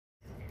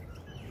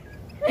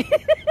Hey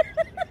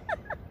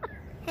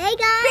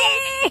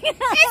guys.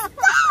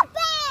 Stop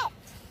it.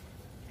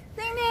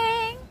 Ding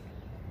ding.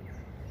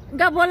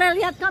 Nggak boleh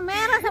lihat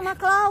kamera sama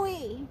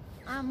Chloe.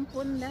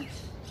 Ampun dah.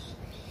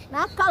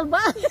 Nakal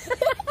banget.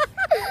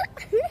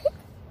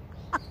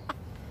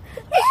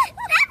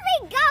 Let me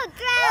go,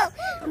 Drew.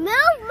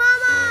 Move,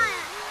 Mama.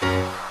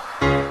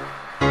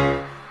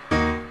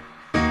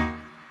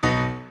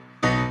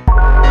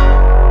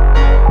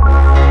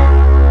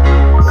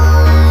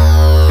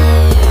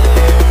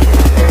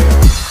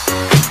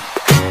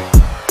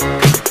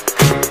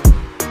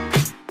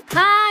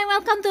 Hai,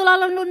 welcome to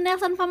Lalu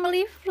Nelson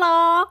Family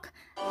Vlog.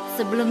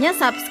 Sebelumnya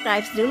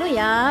subscribe dulu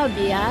ya,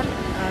 biar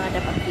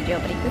dapat video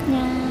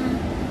berikutnya.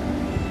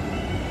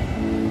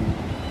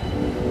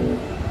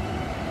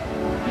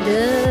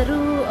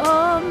 Deru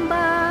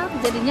ombak,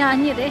 jadi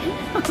nyanyi deh.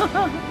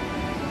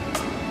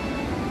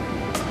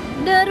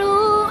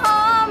 Deru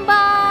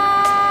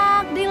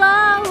ombak di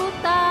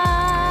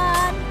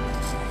lautan.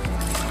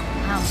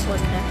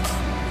 Ampun dah.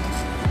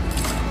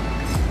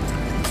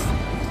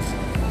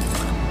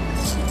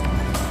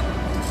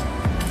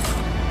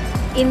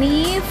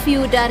 Ini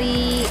view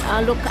dari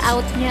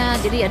lookoutnya,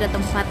 jadi ada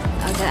tempat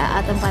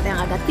yang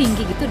agak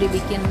tinggi gitu,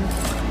 dibikin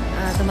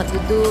tempat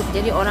duduk,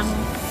 jadi orang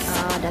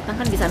datang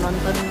kan bisa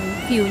nonton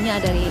view-nya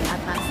dari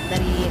atas,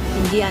 dari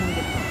ketinggian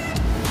gitu.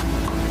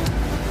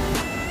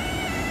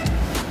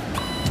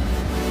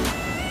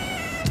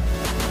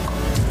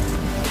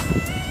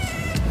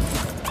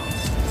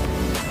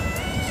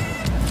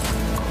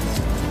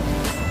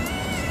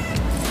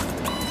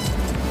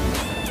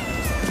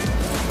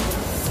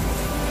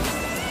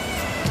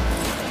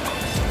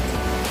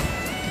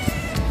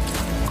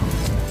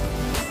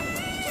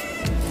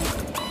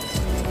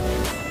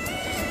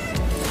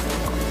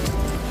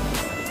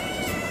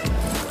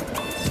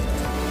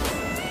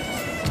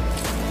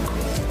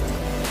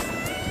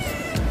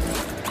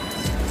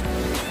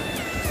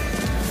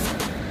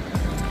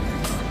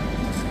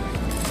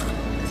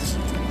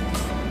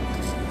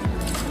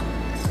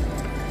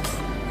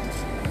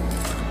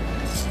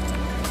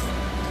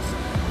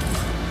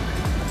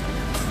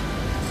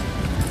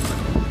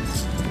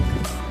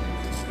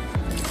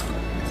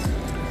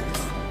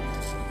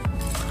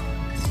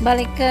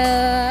 Balik ke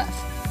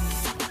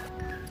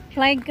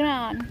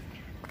playground.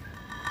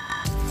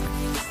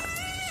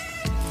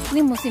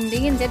 Ini musim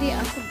dingin, jadi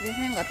aku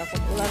biasanya nggak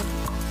takut ular.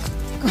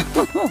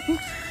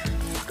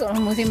 Kalau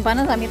musim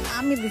panas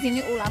amit-amit, di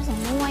sini ular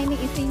semua ini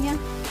isinya.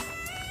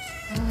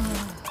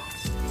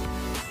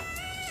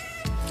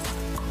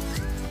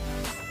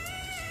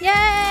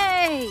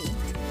 Yay!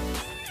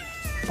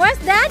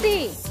 Where's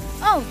Daddy?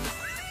 Oh,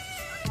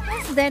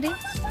 where's Daddy?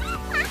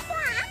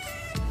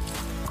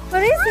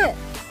 Where is it?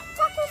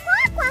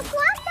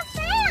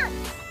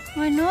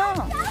 I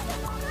know.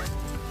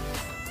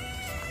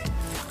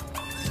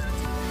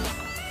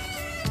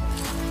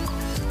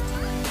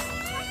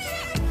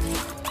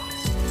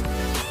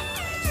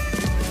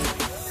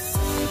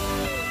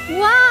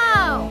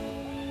 Wow.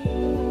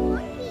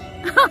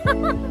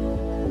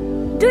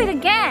 Do it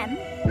again.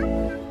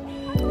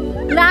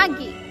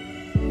 Lagi.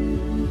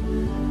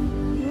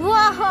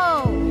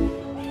 Wow.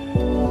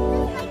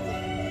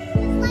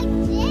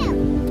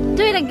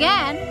 Do it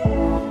again.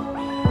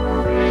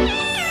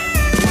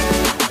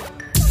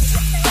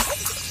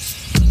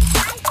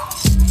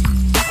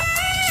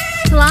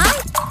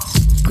 Slide.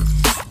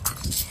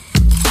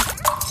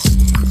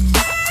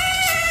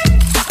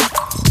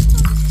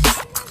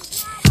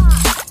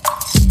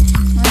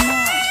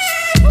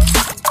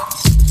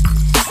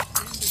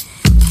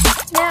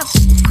 Yep.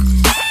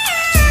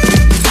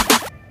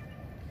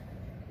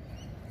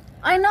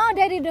 I know,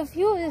 Daddy, the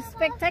view is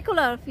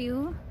spectacular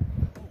view.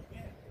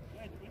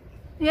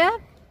 Yeah.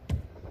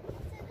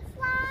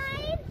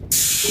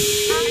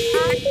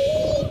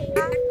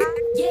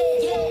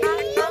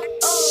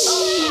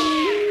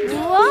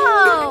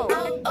 Wow.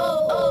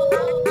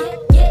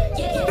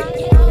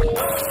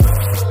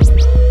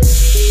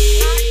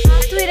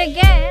 Do it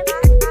again.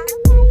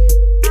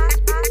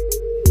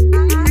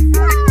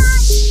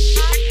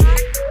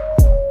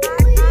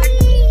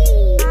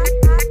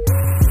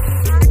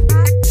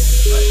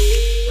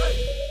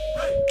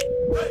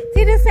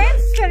 See, the sand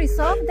is very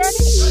soft,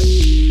 Daddy.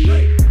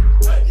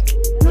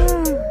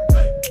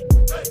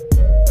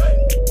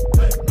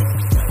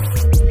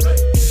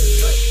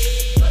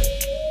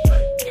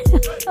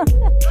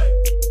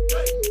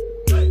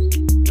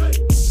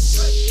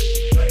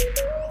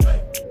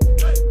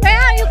 Where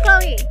are you,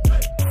 Chloe?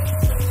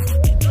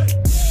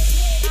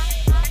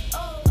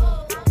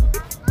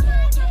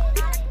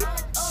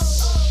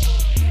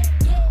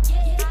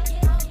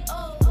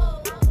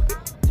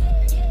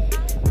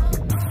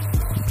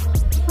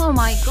 Oh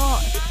my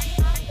God.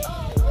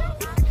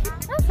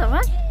 That's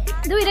alright.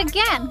 Do it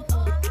again.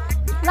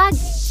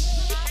 Lagi.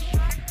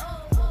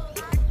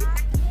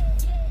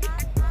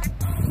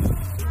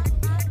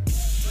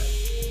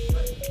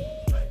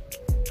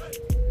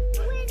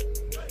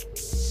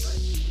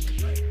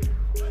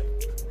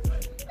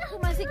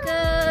 Masih ke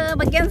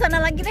bagian sana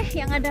lagi deh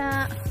yang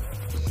ada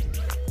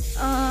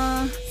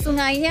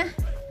sungainya.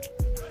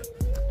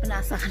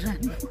 penasaran.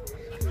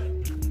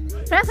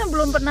 Saya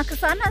belum pernah ke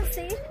sana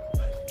sih.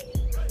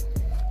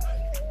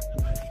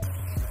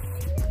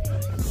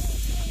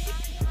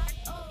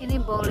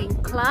 Ini bowling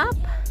club.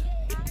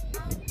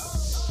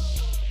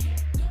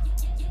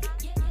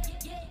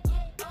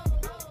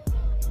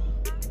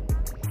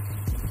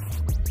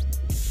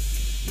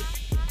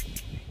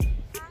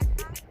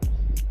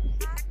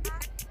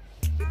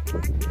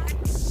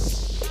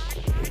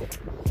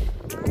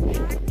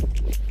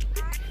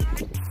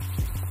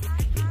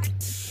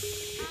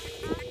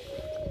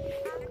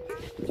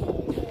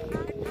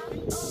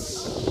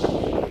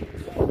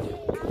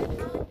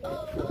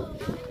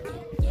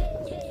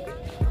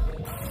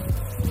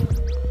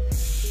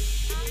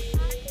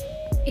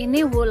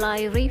 Ini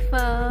Wooli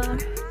River,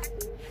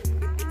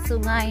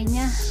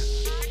 sungainya.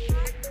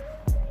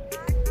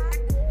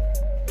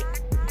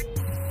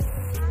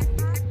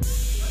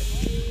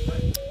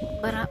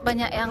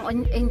 Banyak yang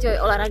enjoy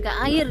olahraga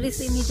air di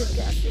sini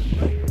juga sih.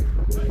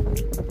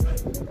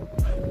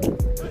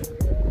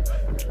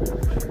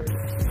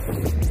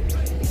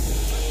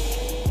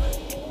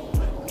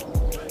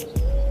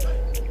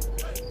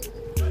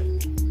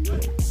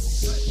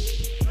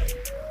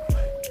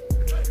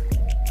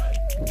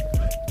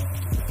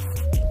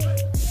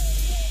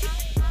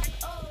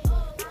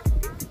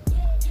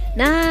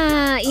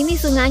 Nah, ini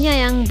sungainya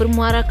yang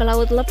bermuara ke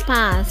laut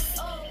lepas,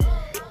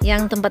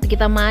 yang tempat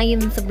kita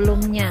main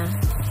sebelumnya.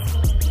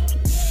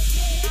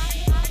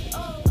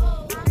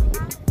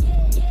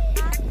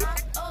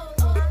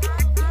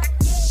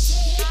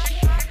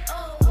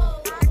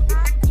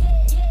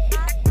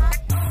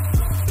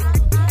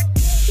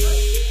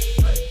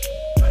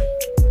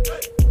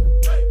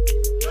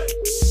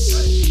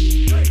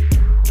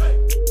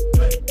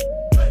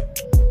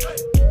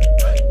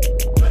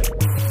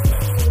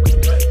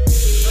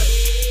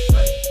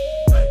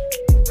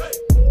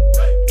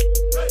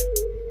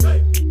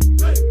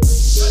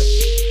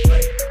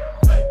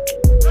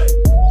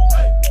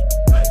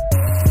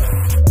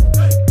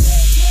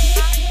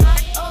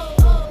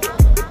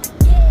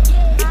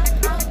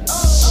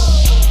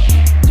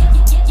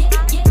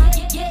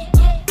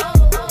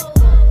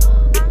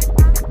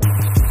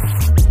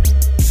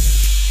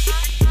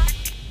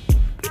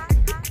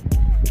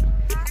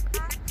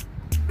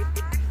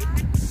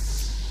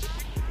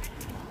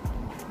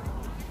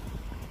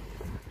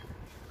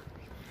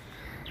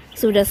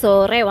 Sudah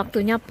sore,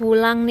 waktunya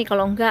pulang nih,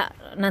 kalau enggak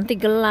nanti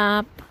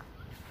gelap.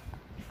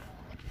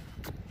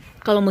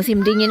 Kalau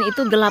musim dingin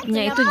itu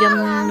gelapnya itu jam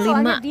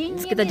 5,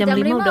 sekitar jam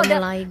 5 udah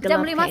mulai gelap.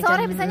 Jam 5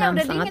 sore biasanya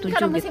udah dingin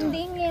kalau musim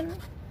dingin.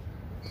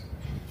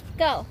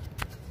 Go.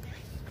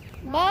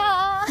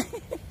 Bye.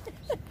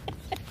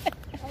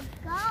 Let's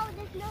go,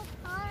 there's no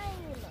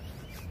time.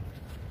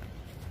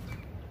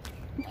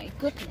 My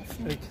goodness.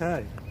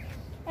 Okay.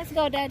 Let's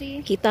go,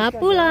 Daddy. Kita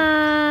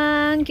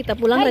pulang.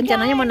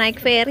 Rencananya mau naik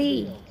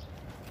ferry.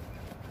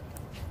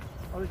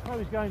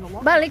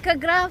 Balik ke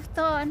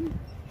Grafton.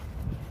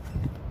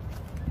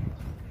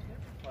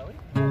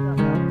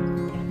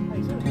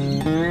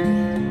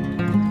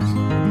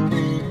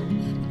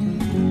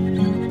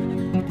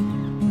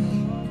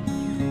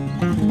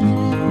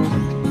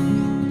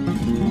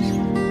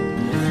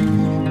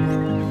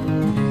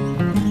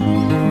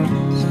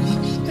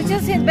 Put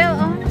your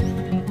seatbelt on.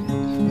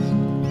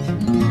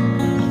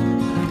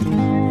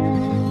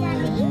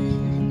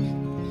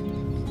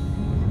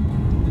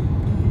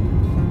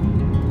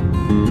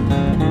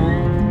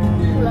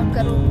 Pulang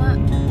ke rumah.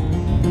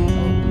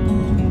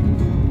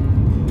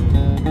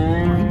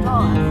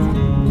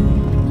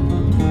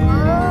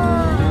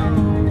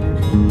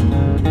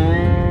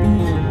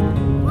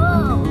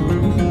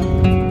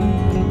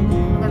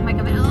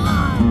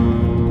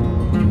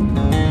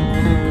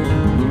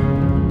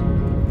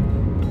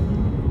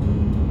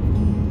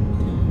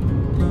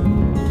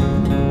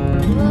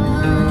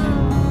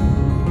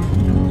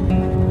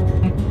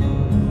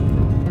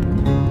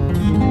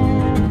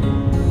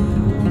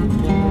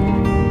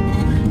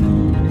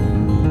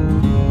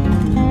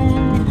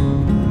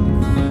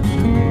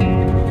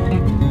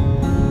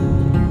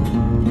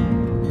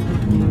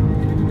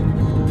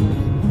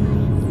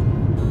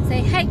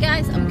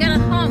 Guys, I'm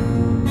going home,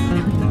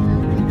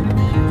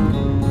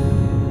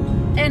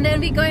 and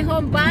then we going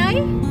home by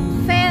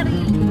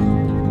ferry.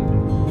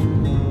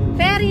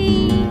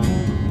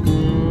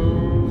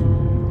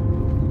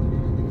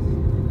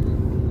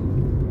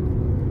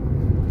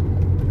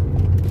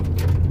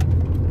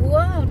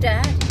 Wow,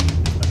 Dad.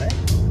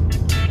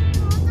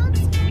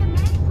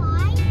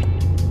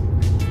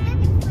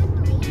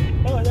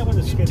 Oh, I don't want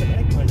to scare the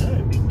magpie,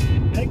 no.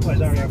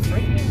 Magpies are our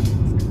friends.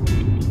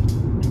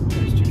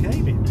 It's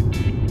Jacobian.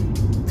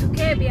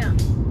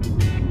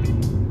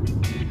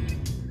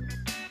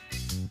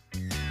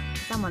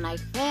 Kita mau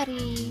naik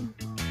ferry.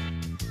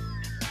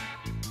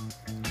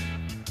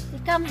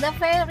 Here comes the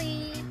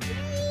ferry.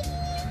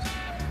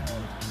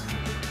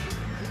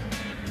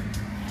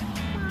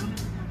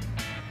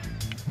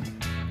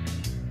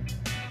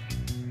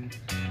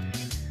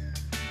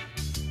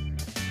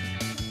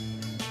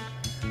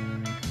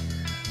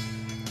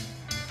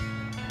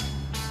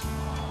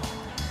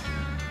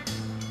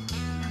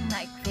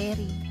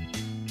 ferry.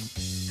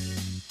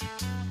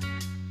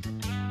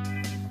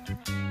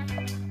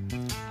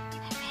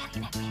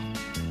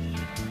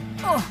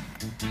 Oh.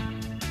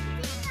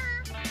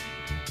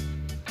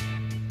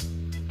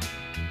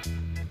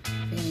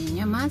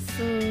 Ferry-nya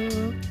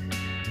masuk.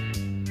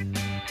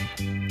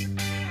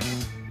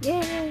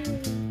 Yeay.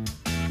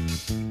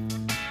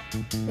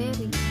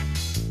 Ferry.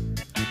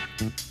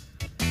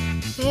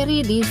 Ferry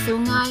di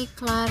Sungai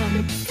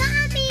Clarence.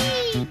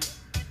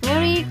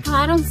 Ferry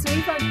Clarence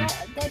River,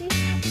 that is?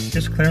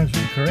 Yes, Clarence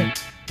is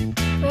correct.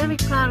 Ferry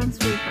Clarence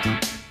River.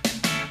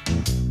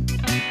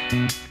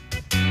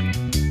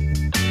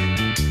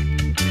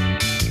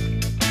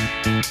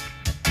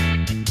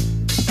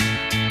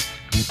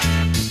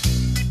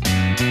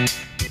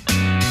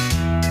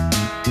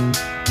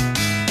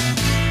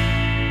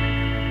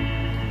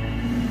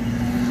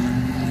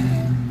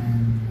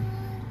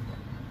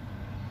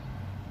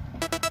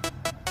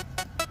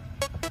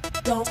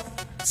 Don't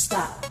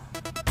stop.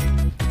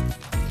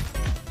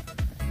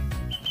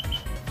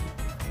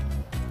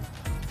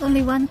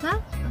 Only one car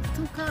or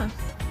two cars?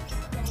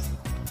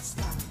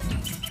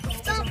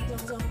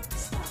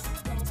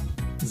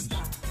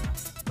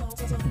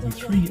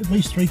 At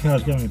least three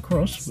cars going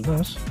across with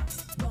us.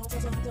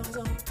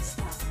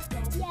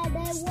 Yeah,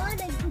 they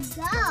wanted to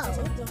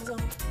go.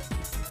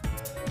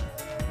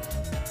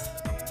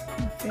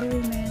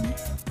 Ferryman.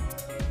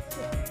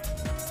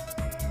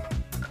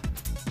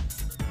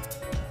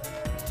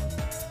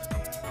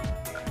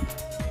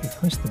 You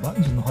press the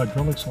buttons and the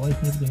hydraulics will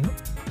open everything up.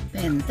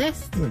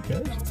 Fantastic. There it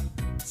goes.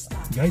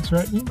 The gates are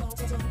opening. Off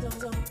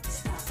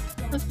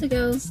to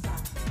go.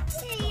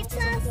 Hey, it's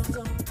us.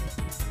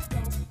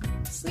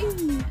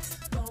 Whee.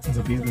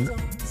 There'll be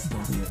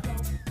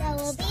That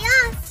will be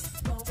us.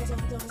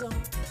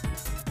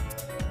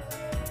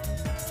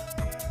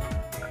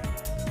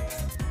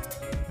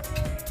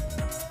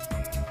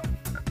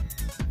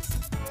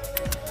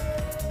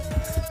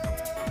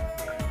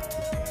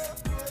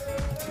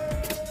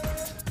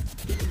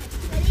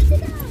 Ready to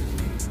go.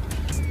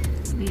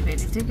 Be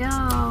ready to go.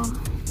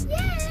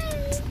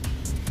 Yay!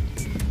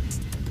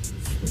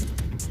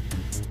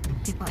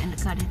 People in the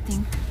car, they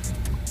think,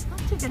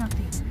 what you gonna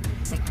think?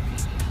 Like,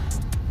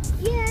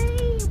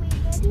 Yay! We're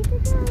ready to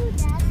go.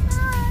 That's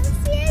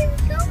us. Yay,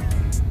 we're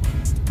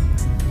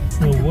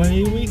going. away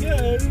we go.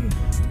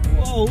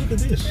 Whoa, look at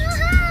this.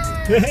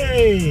 Aha!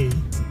 Hey!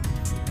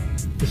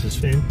 This is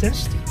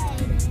fantastic.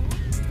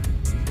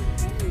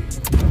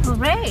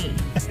 hooray!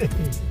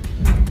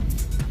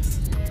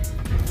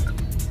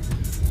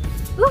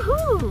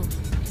 Woohoo!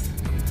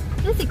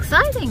 That's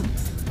exciting.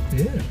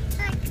 Yeah.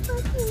 I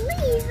can't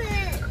believe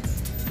it.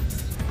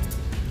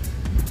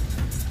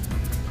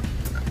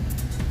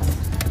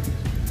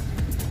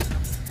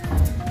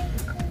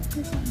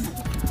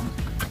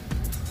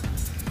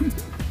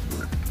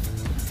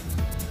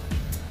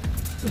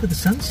 Look at the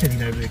sun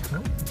setting over there,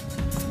 Carl.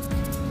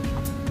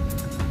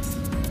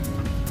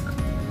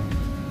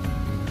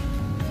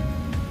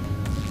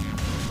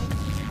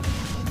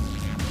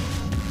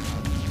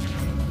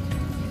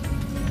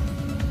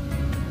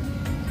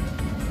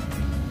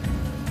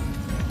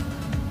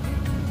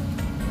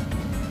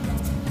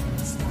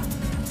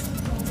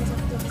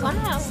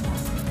 Wow,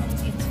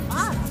 it's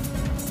fun.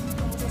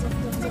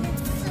 But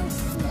it's so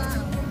slow.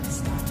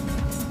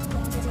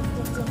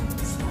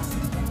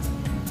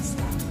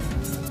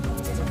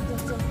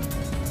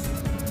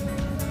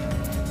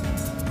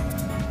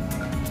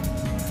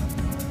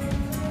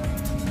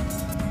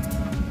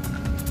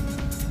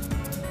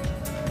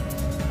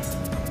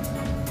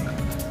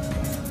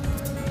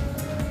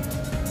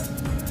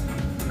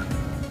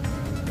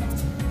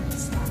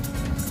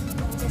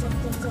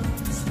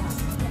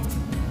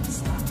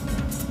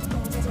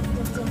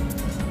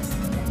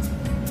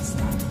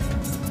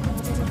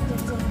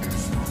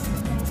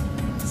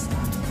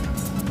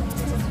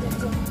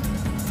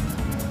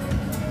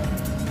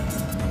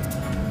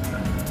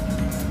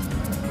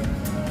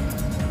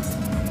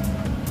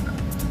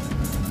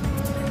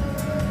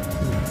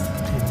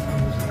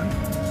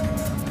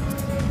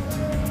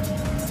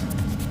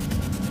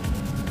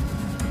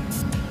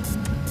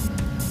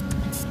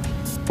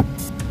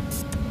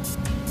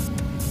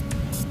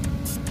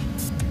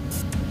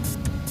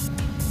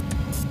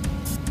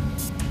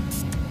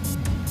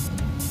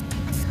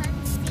 I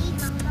can't see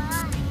Mama.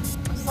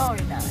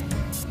 Sorry, darling.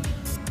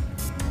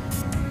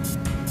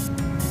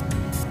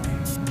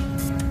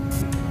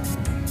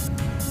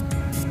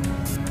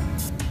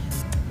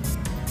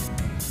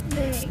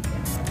 There you go.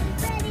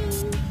 Ready?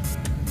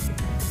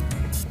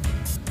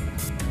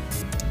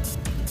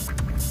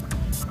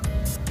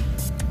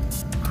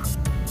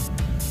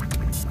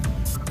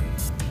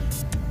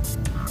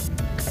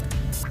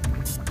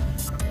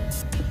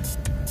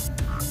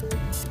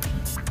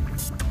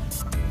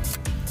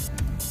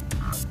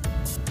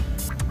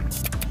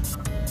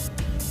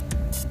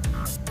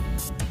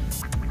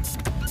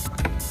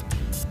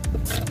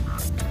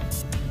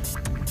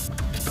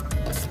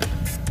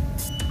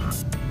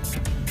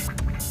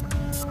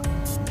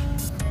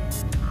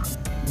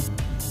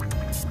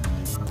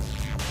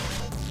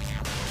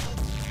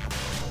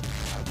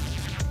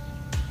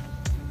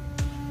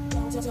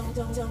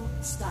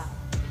 Stop.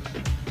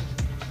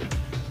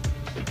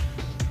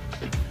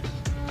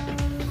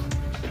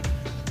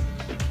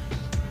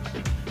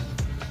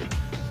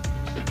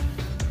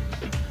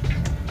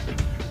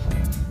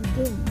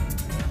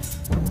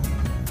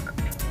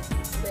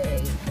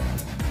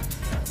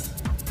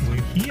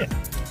 We're here.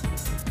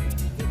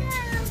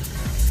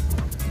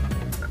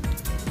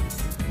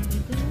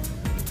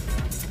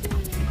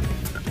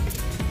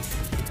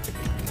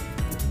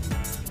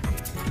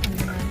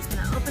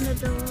 Now open the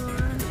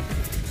door.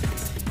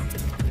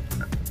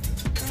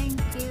 Thank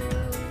you.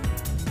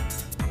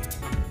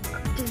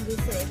 And we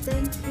say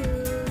thank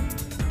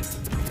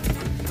you.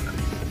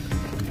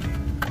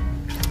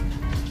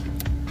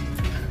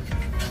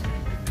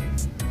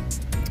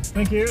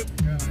 Thank you.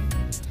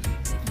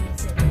 We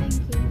say thank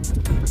you.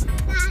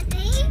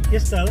 Daddy,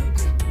 Yes, darling.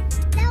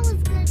 that was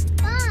good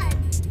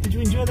fun. Did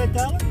you enjoy that,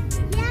 darling?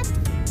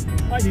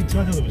 Yep. I did too.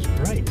 I thought it was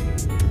great.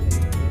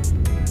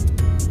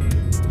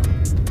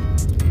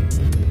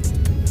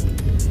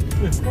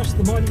 We've crossed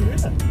the mighty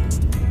river.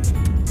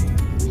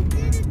 We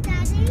did it,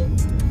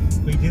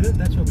 Daddy. We did it.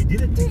 That's what we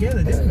did it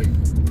together, didn't we?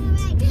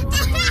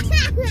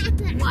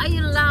 Alright. Why are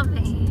you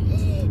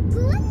laughing?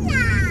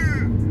 Gula.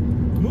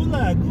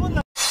 Gula,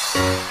 gula.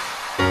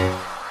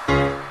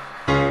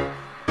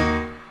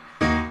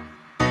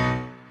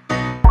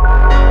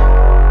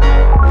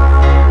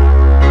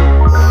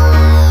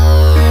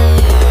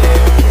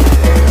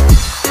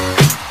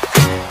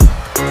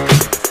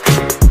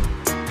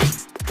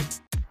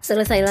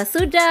 Selesailah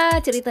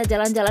sudah cerita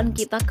jalan-jalan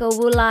kita ke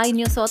Wooli,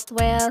 New South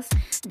Wales.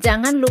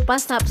 Jangan lupa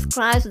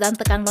subscribe dan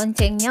tekan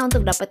loncengnya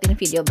untuk dapetin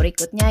video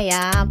berikutnya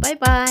ya.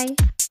 Bye-bye.